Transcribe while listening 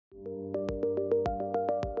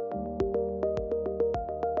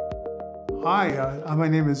Hi, my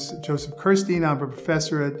name is Joseph Kerstein. I'm a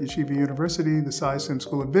professor at Yeshiva University, the Syms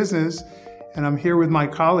School of Business, and I'm here with my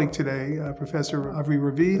colleague today, Professor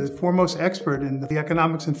Ravid, the foremost expert in the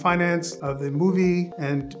economics and finance of the movie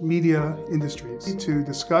and media industries, to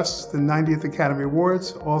discuss the 90th Academy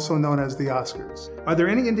Awards, also known as the Oscars. Are there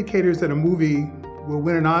any indicators that a movie will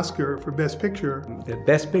win an Oscar for Best Picture? The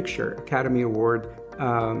Best Picture Academy Award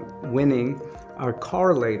winning are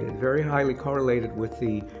correlated, very highly correlated with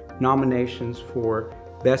the nominations for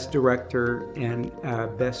Best Director and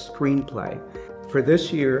Best Screenplay. For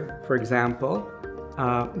this year, for example,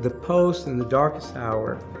 The Post and The Darkest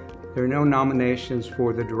Hour, there are no nominations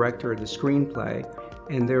for the director or the screenplay,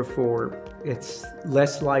 and therefore it's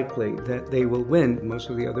less likely that they will win. Most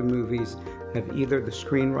of the other movies have either the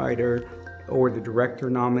screenwriter or the director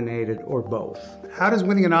nominated, or both. How does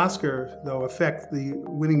winning an Oscar, though, affect the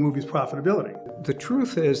winning movie's profitability? The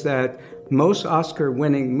truth is that most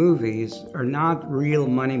Oscar-winning movies are not real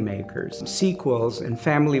moneymakers. Sequels and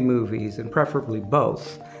family movies, and preferably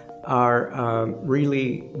both, are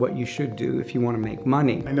really what you should do if you want to make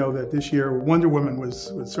money. I know that this year Wonder Woman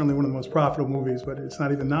was certainly one of the most profitable movies, but it's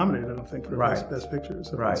not even nominated, I don't think, for Best Picture.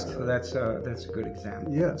 So right, so that's a good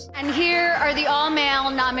example. Yes. And here are the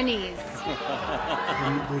all-male nominees.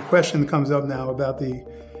 The question comes up now about the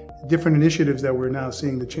different initiatives that we're now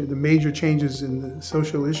seeing, the major changes in the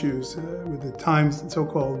social issues with the Times,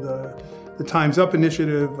 so-called the Time's Up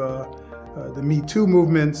initiative, the Me Too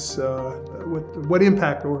movements. What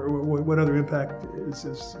impact or what other impact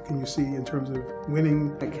can you see in terms of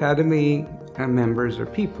winning? Academy members are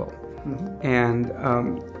people, and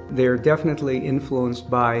they're definitely influenced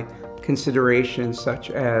by considerations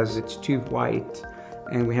such as it's too white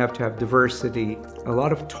and we have to have diversity. A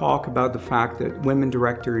lot of talk about the fact that women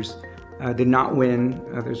directors did not win.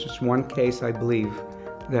 There's just one case, I believe,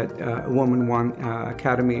 that a woman won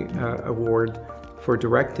Academy Award for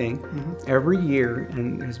directing every year,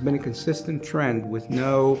 and has been a consistent trend with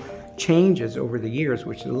no changes over the years,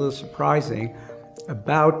 which is a little surprising.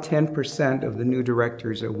 About 10% of the new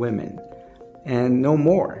directors are women, and no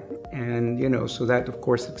more. And so that of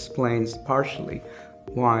course explains partially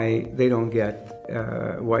why they don't get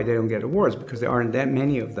awards, because there aren't that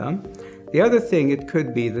many of them. The other thing, it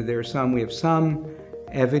could be that we have some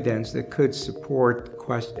evidence that could support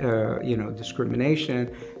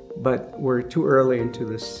discrimination, but we're too early into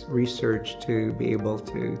this research to be able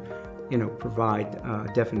to, provide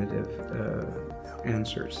definitive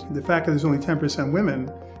answers. The fact that there's only 10%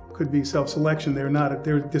 women could be self-selection.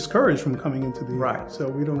 They're discouraged from coming into the So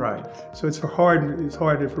we don't. So it's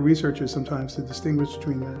hard for researchers sometimes to distinguish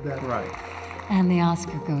between that. Right. And the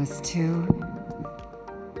Oscar goes to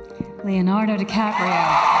Leonardo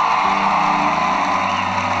DiCaprio.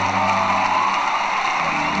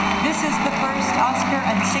 This is the first Oscar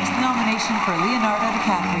and 6th nomination for Leonardo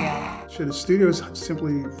DiCaprio. Should the studios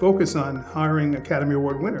simply focus on hiring Academy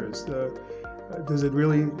Award winners? Does it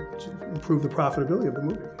really improve the profitability of the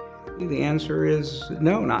movie? The answer is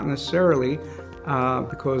no, not necessarily,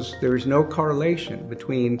 because there is no correlation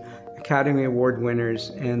between Academy Award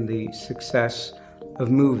winners and the success of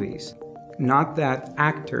movies. Not that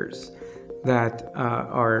actors that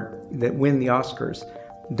win the Oscars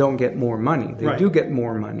don't get more money. They do get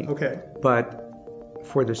more money. Okay. But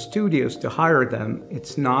for the studios to hire them,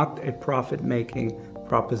 it's not a profit-making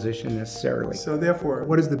proposition necessarily. So therefore,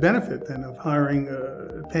 what is the benefit then of hiring,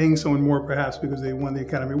 paying someone more perhaps because they won the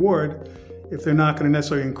Academy Award, if they're not going to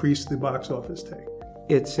necessarily increase the box office take?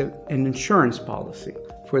 It's an insurance policy.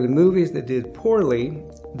 For the movies that did poorly,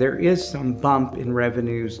 there is some bump in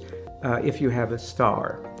revenues if you have a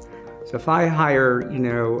star. So if I hire,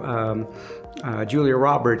 Julia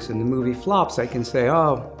Roberts and the movie flops, I can say,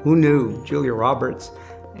 oh, who knew Julia Roberts?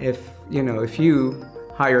 If you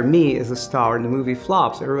hire me as a star and the movie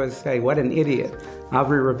flops, everybody say, what an idiot.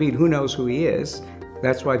 Ravid, who knows who he is?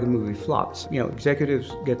 That's why the movie flops.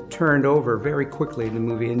 Executives get turned over very quickly in the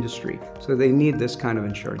movie industry, so they need this kind of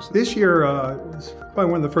insurance. This year is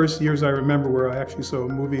probably one of the first years I remember where I actually saw a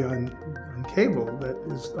movie on cable that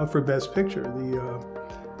is up for Best Picture, the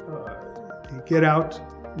Get Out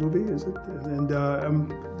movie, is it? And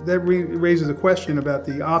that raises a question about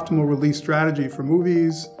the optimal release strategy for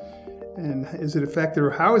movies. And is it affected,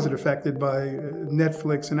 or how is it affected by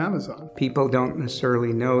Netflix and Amazon? People don't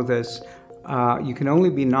necessarily know this. You can only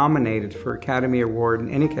be nominated for Academy Award in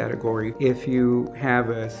any category if you have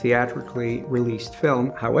a theatrically released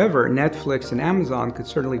film. However, Netflix and Amazon could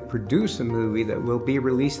certainly produce a movie that will be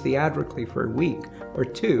released theatrically for a week or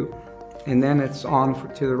two, and then it's on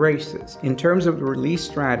to the races. In terms of the release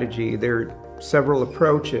strategy, there are several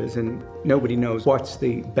approaches, and nobody knows what's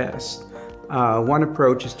the best. One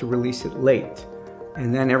approach is to release it late,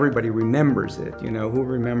 and then everybody remembers it. You know, who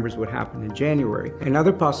remembers what happened in January?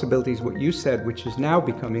 Another possibility is what you said, which is now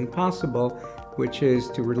becoming possible, which is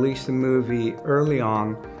to release the movie early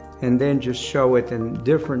on and then just show it in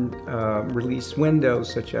different release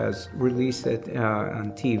windows, such as release it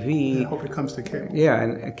on TV. I hope it comes to cable. Yeah,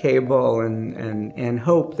 and cable, and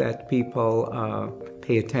hope that people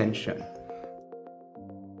pay attention.